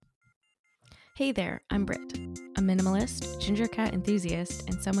Hey there, I'm Britt, a minimalist, ginger cat enthusiast,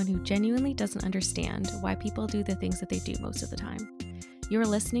 and someone who genuinely doesn't understand why people do the things that they do most of the time. You're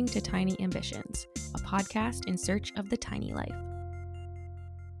listening to Tiny Ambitions, a podcast in search of the tiny life.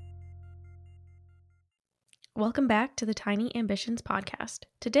 Welcome back to the Tiny Ambitions podcast.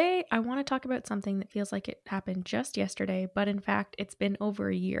 Today, I want to talk about something that feels like it happened just yesterday, but in fact, it's been over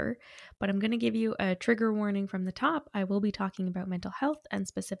a year. But I'm going to give you a trigger warning from the top. I will be talking about mental health and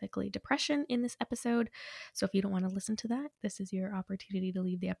specifically depression in this episode. So if you don't want to listen to that, this is your opportunity to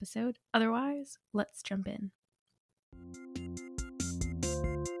leave the episode. Otherwise, let's jump in.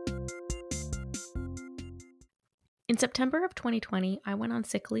 In September of 2020, I went on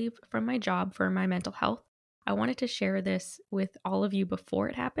sick leave from my job for my mental health. I wanted to share this with all of you before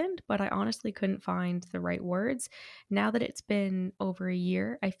it happened, but I honestly couldn't find the right words. Now that it's been over a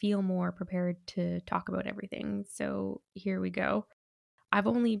year, I feel more prepared to talk about everything. So here we go. I've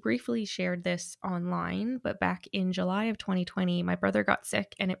only briefly shared this online, but back in July of 2020, my brother got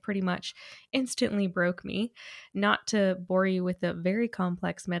sick and it pretty much instantly broke me. Not to bore you with the very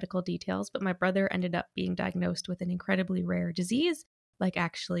complex medical details, but my brother ended up being diagnosed with an incredibly rare disease, like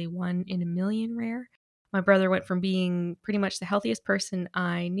actually 1 in a million rare. My brother went from being pretty much the healthiest person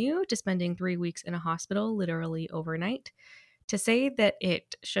I knew to spending 3 weeks in a hospital literally overnight. To say that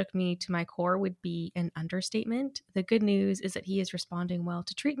it shook me to my core would be an understatement. The good news is that he is responding well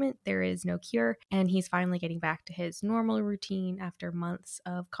to treatment. There is no cure, and he's finally getting back to his normal routine after months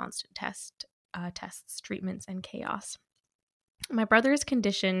of constant tests, treatments, and chaos. My brother's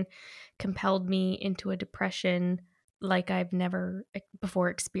condition compelled me into a depression like I've never before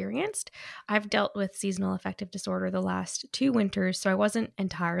experienced. I've dealt with seasonal affective disorder the last 2 winters, so I wasn't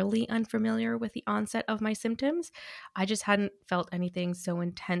entirely unfamiliar with the onset of my symptoms. I just hadn't felt anything so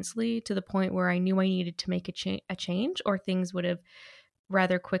intensely to the point where I knew I needed to make a change or things would have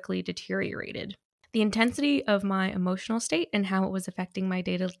rather quickly deteriorated. The intensity of my emotional state and how it was affecting my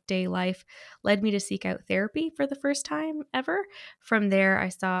day-to-day life led me to seek out therapy for the first time ever. From there, I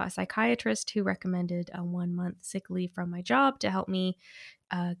saw a psychiatrist who recommended a 1-month sick leave from my job to help me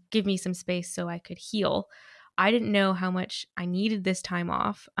give me some space so I could heal. I didn't know how much I needed this time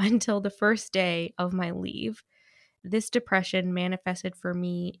off until the first day of my leave. This depression manifested for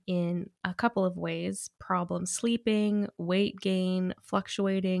me in a couple of ways: problem sleeping, weight gain,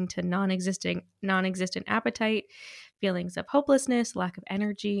 fluctuating to non-existent appetite, feelings of hopelessness, lack of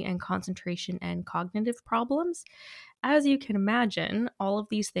energy, and concentration and cognitive problems. As you can imagine, all of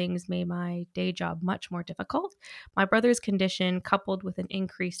these things made my day job much more difficult. My brother's condition, coupled with an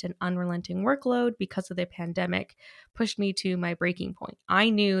increased and unrelenting workload because of the pandemic, pushed me to my breaking point. I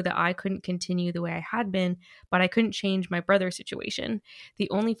knew that I couldn't continue the way I had been, but I couldn't change my brother's situation.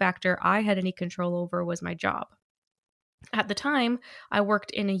 The only factor I had any control over was my job. At the time, I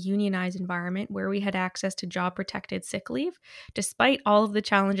worked in a unionized environment where we had access to job-protected sick leave. Despite all of the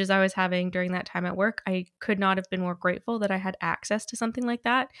challenges I was having during that time at work, I could not have been more grateful that I had access to something like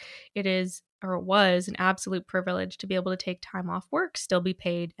that. It was an absolute privilege to be able to take time off work, still be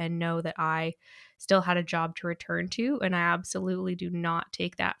paid, and know that I still had a job to return to, and I absolutely do not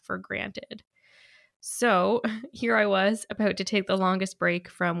take that for granted. So here I was about to take the longest break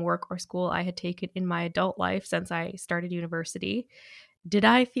from work or school I had taken in my adult life since I started university. Did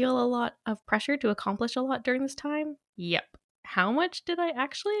I feel a lot of pressure to accomplish a lot during this time? Yep. How much did I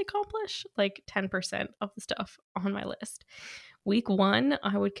actually accomplish? Like 10% of the stuff on my list. Week 1,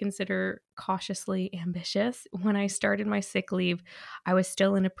 I would consider cautiously ambitious. When I started my sick leave, I was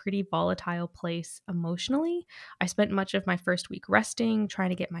still in a pretty volatile place emotionally. I spent much of my first week resting, trying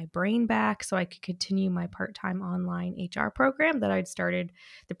to get my brain back so I could continue my part-time online HR program that I'd started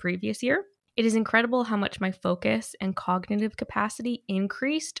the previous year. It is incredible how much my focus and cognitive capacity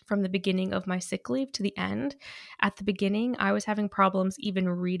increased from the beginning of my sick leave to the end. At the beginning, I was having problems even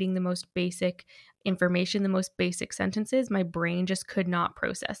reading the most basic information, the most basic sentences. My brain just could not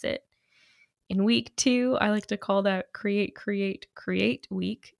process it. In week 2, I like to call that create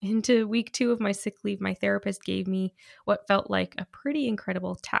week. Into week 2 of my sick leave, my therapist gave me what felt like a pretty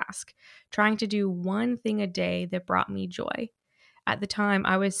incredible task, trying to do one thing a day that brought me joy. At the time,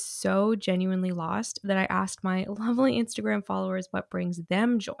 I was so genuinely lost that I asked my lovely Instagram followers what brings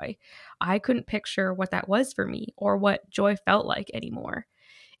them joy. I couldn't picture what that was for me or what joy felt like anymore.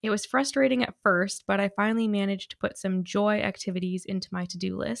 It was frustrating at first, but I finally managed to put some joy activities into my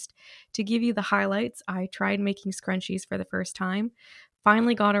to-do list. To give you the highlights, I tried making scrunchies for the first time,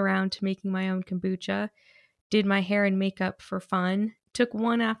 finally got around to making my own kombucha, did my hair and makeup for fun, took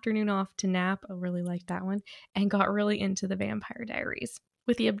one afternoon off to nap, I really liked that one, and got really into the Vampire Diaries.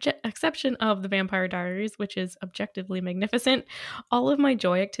 With the exception of The Vampire Diaries, which is objectively magnificent, all of my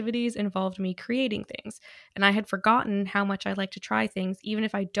joy activities involved me creating things, and I had forgotten how much I like to try things even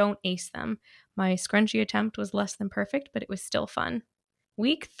if I don't ace them. My scrunchie attempt was less than perfect, but it was still fun.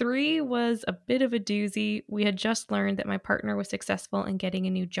 Week 3 was a bit of a doozy. We had just learned that my partner was successful in getting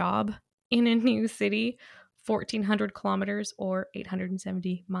a new job in a new city, 1,400 kilometers or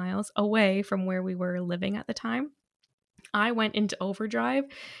 870 miles away from where we were living at the time. I went into overdrive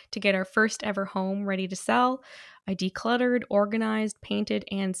to get our first ever home ready to sell. I decluttered, organized, painted,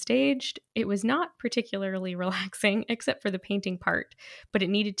 and staged. It was not particularly relaxing, except for the painting part, but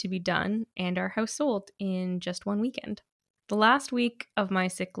it needed to be done, and our house sold in just one weekend. The last week of my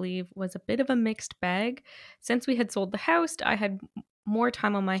sick leave was a bit of a mixed bag. Since we had sold the house, I had more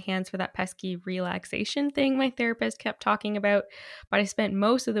time on my hands for that pesky relaxation thing my therapist kept talking about, but I spent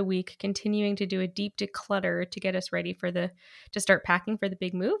most of the week continuing to do a deep declutter to get us ready to start packing for the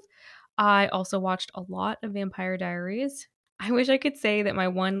big move. I also watched a lot of Vampire Diaries. I wish I could say that my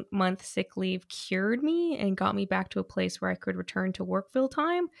 1 month sick leave cured me and got me back to a place where I could return to work full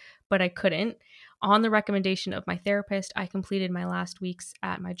time, but I couldn't. On the recommendation of my therapist, I completed my last weeks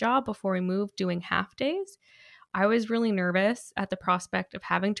at my job before we moved, doing half days. I was really nervous at the prospect of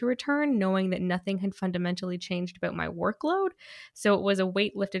having to return, knowing that nothing had fundamentally changed about my workload. So it was a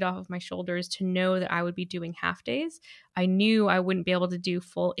weight lifted off of my shoulders to know that I would be doing half days. I knew I wouldn't be able to do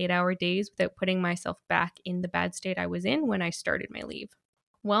full 8-hour days without putting myself back in the bad state I was in when I started my leave.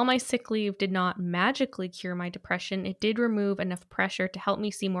 While my sick leave did not magically cure my depression, it did remove enough pressure to help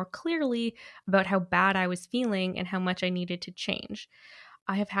me see more clearly about how bad I was feeling and how much I needed to change.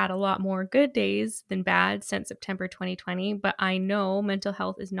 I have had a lot more good days than bad since September 2020, but I know mental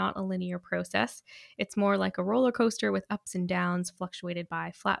health is not a linear process. It's more like a roller coaster with ups and downs fluctuated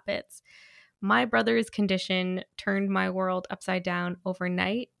by flat bits. My brother's condition turned my world upside down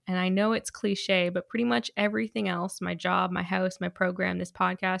overnight, and I know it's cliche, but pretty much everything else, my job, my house, my program, this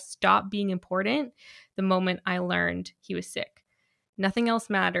podcast, stopped being important the moment I learned he was sick. Nothing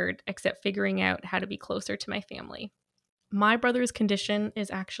else mattered except figuring out how to be closer to my family. My brother's condition is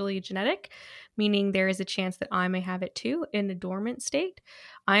actually genetic, meaning there is a chance that I may have it too in a dormant state.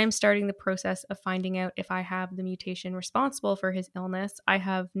 I am starting the process of finding out if I have the mutation responsible for his illness. I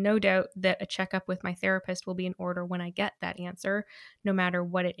have no doubt that a checkup with my therapist will be in order when I get that answer, no matter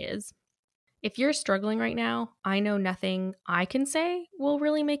what it is. If you're struggling right now, I know nothing I can say will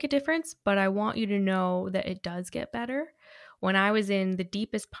really make a difference, but I want you to know that it does get better. When I was in the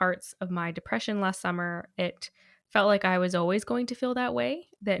deepest parts of my depression last summer, it felt like I was always going to feel that way,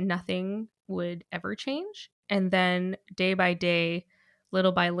 that nothing would ever change. And then day by day,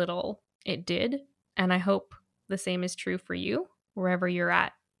 little by little, it did. And I hope the same is true for you, wherever you're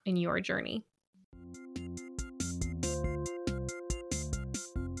at in your journey.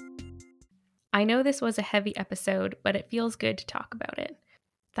 I know this was a heavy episode, but it feels good to talk about it.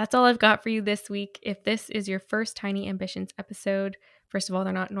 That's all I've got for you this week. If this is your first Tiny Ambitions episode, first of all,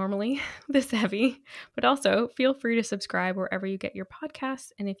 they're not normally this heavy, but also feel free to subscribe wherever you get your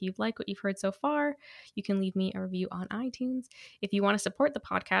podcasts. And if you like what you've heard so far, you can leave me a review on iTunes. If you want to support the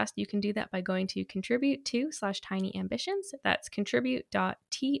podcast, you can do that by going to contribute2/tinyambitions. That's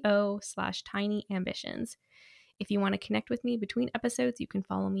contribute.to/tinyambitions. If you want to connect with me between episodes, you can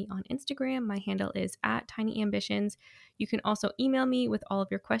follow me on Instagram. My handle is @tinyambitions. You can also email me with all of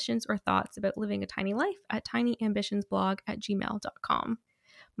your questions or thoughts about living a tiny life at tinyambitionsblog@gmail.com.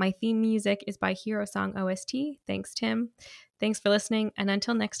 My theme music is by Hero Song OST. Thanks, Tim. Thanks for listening. And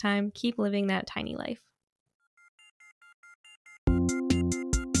until next time, keep living that tiny life.